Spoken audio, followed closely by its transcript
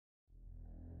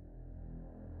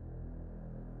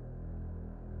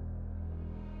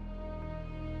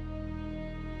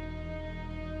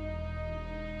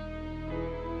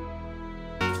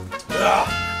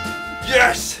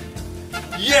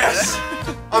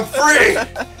I'm free!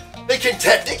 They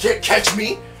can't catch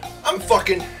me! I'm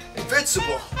fucking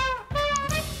invincible!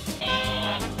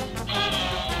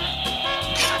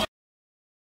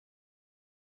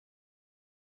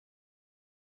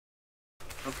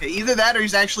 Okay, either that or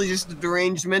he's actually just a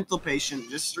deranged mental patient,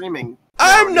 just streaming.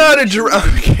 I'm not a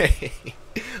okay.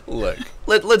 Look,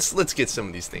 let's get some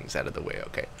of these things out of the way,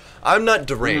 okay? I'm not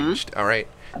deranged, alright?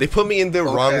 They put me in there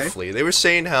wrongfully. They were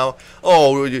saying how,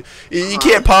 oh, you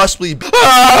can't possibly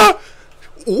ah!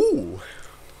 Ooh.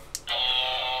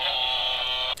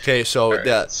 Okay, so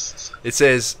that it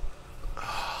says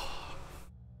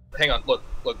hang on, look.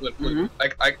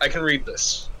 I can read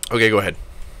this. okay, go ahead.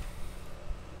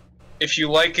 If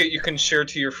you like it, you can share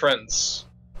to your friends.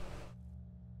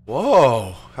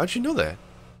 Whoa, how'd you know that?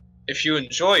 If you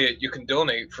enjoy it, you can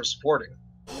donate for supporting.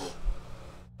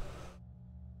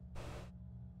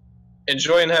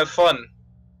 Enjoy and have fun,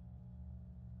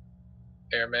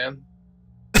 Airman.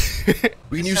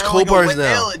 We can use coal bars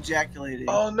now. Ejaculating.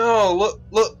 Oh no,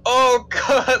 look, oh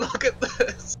god, look at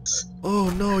this. Oh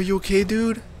no, you okay,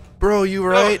 dude? Bro, you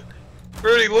right? Oh,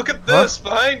 Rudy, look at this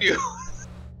behind you.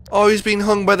 Oh, he's being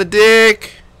hung by the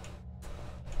dick.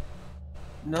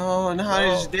 No, not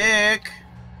his dick.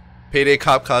 Payday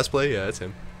cop cosplay? Yeah, that's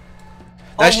him.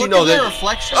 Oh, Actually, look no, at the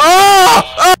reflection.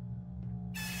 Oh!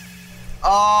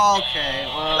 Oh, okay.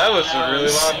 Well, that was a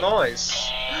really loud noise.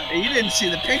 You didn't see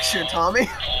the picture, Tommy.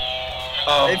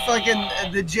 Oh. They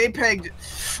fucking the JPEG.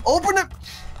 Open it.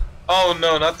 Oh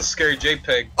no, not the scary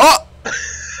JPEG. Oh!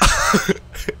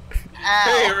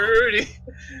 Hey, Rudy,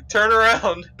 turn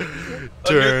around.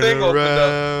 Turn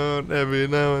around. Every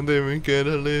now and then we get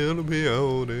a little bit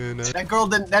older. That girl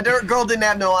didn't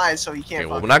have no eyes, so you can't.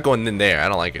 Okay, well, we're not going in there. I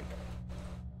don't like it.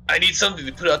 I need something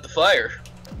to put out the fire.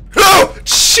 Oh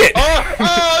shit!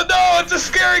 Oh no, it's a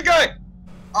scary guy.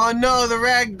 Oh no, the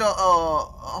ragdoll.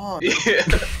 Oh.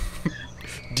 Yeah.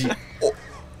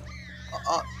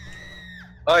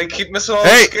 I keep missing all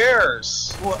Hey! the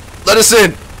scares. What? Let us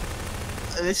in.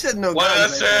 They said no Let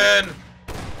guns. us in.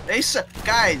 They said,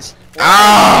 guys.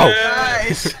 Ow!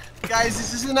 Guys,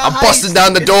 this isn't a I'm heist. busting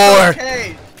down the It's door.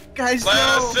 Okay. Guys, Let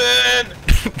no. us in.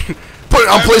 Put it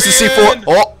on place to C4.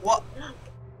 Oh! What?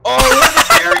 Oh, look at the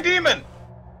scary demon.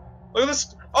 Look at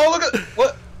this. Oh, look at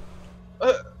what?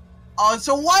 Oh, it's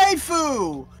a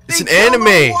waifu. It's They an killed anime.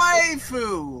 a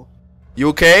waifu. You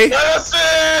okay? Let us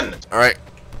in. Alright.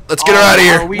 Let's get her out of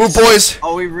here. Move, boys.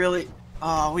 Oh, we really.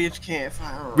 Oh, we just can't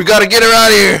find. We gotta get her out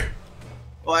of here.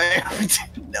 Why?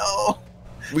 No.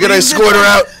 We gotta escort her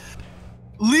out.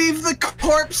 Leave the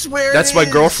corpse where That's it my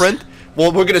is. girlfriend?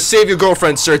 Well, we're gonna save your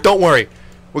girlfriend, sir. Don't worry.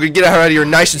 We're gonna get her out of here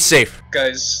nice and safe.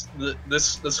 Guys,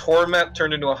 this horror map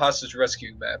turned into a hostage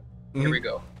rescue map. Here we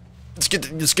go. Let's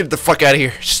get the fuck out of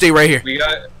here. Stay right here.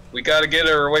 We gotta get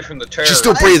her away from the terror. She's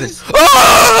still breathing.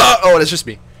 Oh, that's just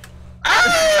me.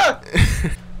 Ah!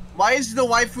 Why is the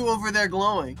waifu over there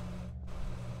glowing?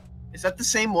 Is that the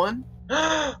same one?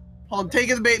 Hold on, take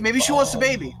her the baby. Maybe she wants the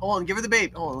baby. Hold on, give her the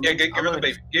baby. Hold on. Yeah, give her the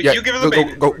baby. Yeah, you give her the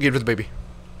baby. Go, give her the baby.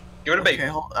 Give her the baby. Okay,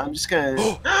 hold on. I'm just gonna.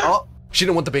 Oh, She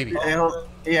didn't want the baby. I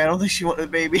don't think she wanted the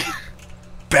baby.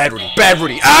 Bad Rudy. Bad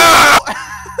Rudy. Ah!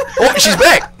 Oh, she's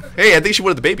back. Hey, I think she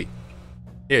wanted the baby.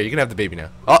 Here, you can have the baby now.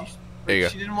 Oh, there you go.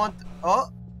 She didn't want. Oh,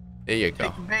 There you go.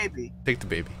 take the baby. Take the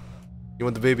baby. You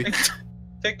want the baby?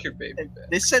 Take your baby back.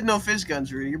 They said no fizz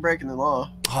guns, Rudy. You're breaking the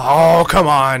law. Oh, come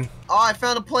on. Oh, I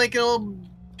found a plank and a little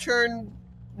charred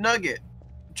nugget.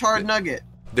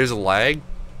 There's a lag?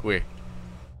 Where?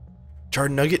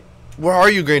 Charred nugget? Where are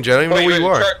you, Granger? I don't even know where you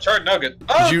are. Charred nugget.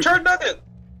 Oh, charred nugget.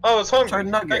 Oh, it's hungry. Charred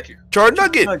nugget. Thank you. Charred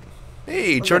nugget.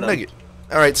 Hey, charred nugget.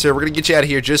 All right, sir. We're gonna get you out of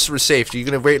here just for safe. You're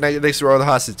gonna wait next to our other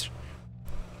hostage.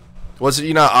 Was it?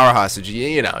 You're not our hostage.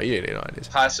 You know it is.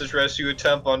 Hostage rescue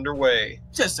attempt underway.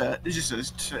 It's just a.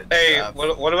 Hey,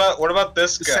 what about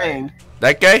this guy? Saying.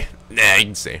 That guy? Nah, you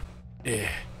can say.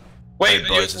 Yeah. Wait,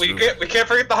 Right, we can't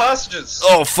forget the hostages.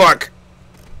 Oh fuck.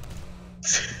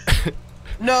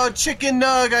 No, chicken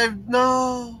nug.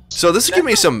 No. So this is giving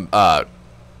me some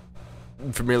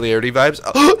familiarity vibes.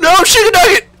 Oh, no, chicken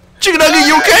nugget. Chicken nugget,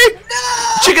 you okay?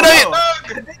 No. Chicken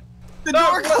nugget. The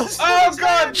door closed. Oh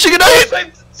god. Chicken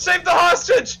nugget. Save the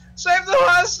hostage. Save the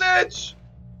hostage.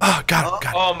 Oh god.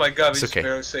 Oh my god, we just okay.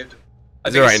 barely saved him.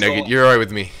 It's alright, Nugget. You're alright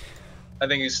with me. I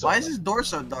think he's still. Why is his door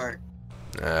so dark?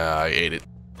 I ate it.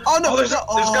 Oh no! there's a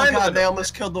guy in the god! window. They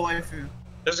almost killed the waifu.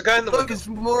 There's a guy in the Look, window. it's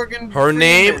Morgan. Her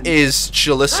name Freeman. is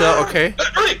Chalissa, okay?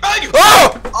 Rudy, behind you!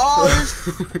 Oh!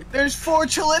 Oh, there's 4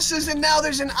 Chalissas and now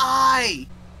there's an eye.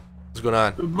 What's going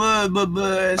on? Blah, blah,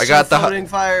 blah. I got the floating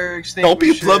fire Don't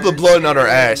be extinguisher. blowing on her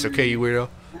ass, okay, you weirdo?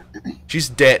 She's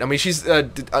dead. I mean, she's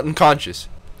unconscious.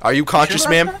 Are you conscious,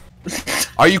 ma'am?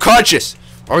 Are you conscious?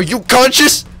 Are you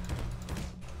conscious?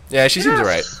 Yeah, she seems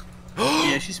alright.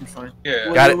 Yeah, she seems fine. Yeah.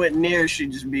 When Got we it. went near,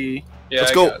 she'd just be. Yeah,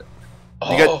 Let's I go. got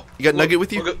it. You got Nugget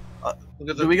with you? Look at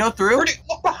Did the. we go through?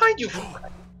 Look behind you.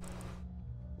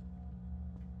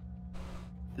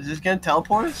 Is this gonna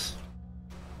teleport us?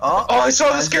 Oh, Oh, I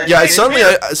saw the scary. Yeah, thing.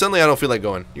 suddenly I don't feel like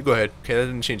going. You go ahead. Okay, that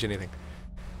didn't change anything.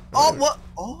 Oh, what?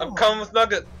 Oh. I'm coming with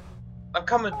Nugget. I'm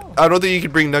coming. I don't think you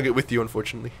can bring Nugget with you,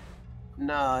 unfortunately.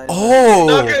 No. Oh!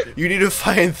 Nugget! You need to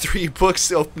find 3 books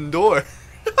to open the door.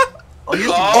 Oh,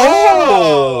 you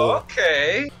Oh,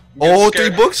 okay. Oh, You're 3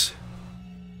 scared. books?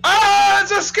 Ah,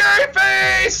 it's a scary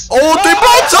face! Oh, 3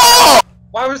 books! Oh!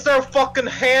 Why was there a fucking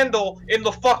handle in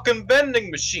the fucking vending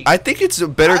machine? I think it's a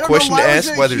better question to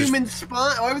ask whether there's... human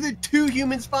spine. Why were there 2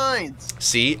 human spines?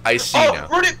 See? I see Oh, now.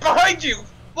 Rudy, behind you!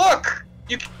 Look!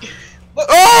 You... Look!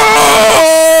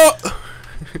 Oh!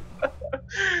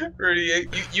 Rudy,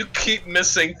 you keep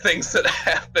missing things that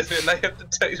happen, and I have to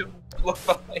tell you to look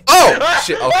behind. Oh! Ah!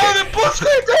 Shit, Oh, okay. the books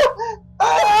right there!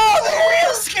 Oh, the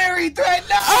real scary threat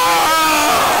now!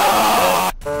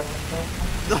 Ah!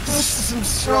 Those are some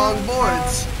strong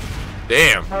boards.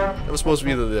 Damn. That was supposed to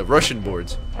be the Russian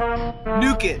boards.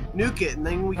 Nuke it, and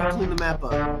then we can clean the map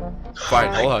up.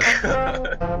 Fine, hold on.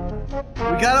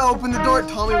 We gotta open the door.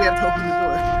 Tell me we have to open the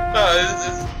door. No,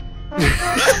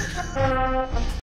 it's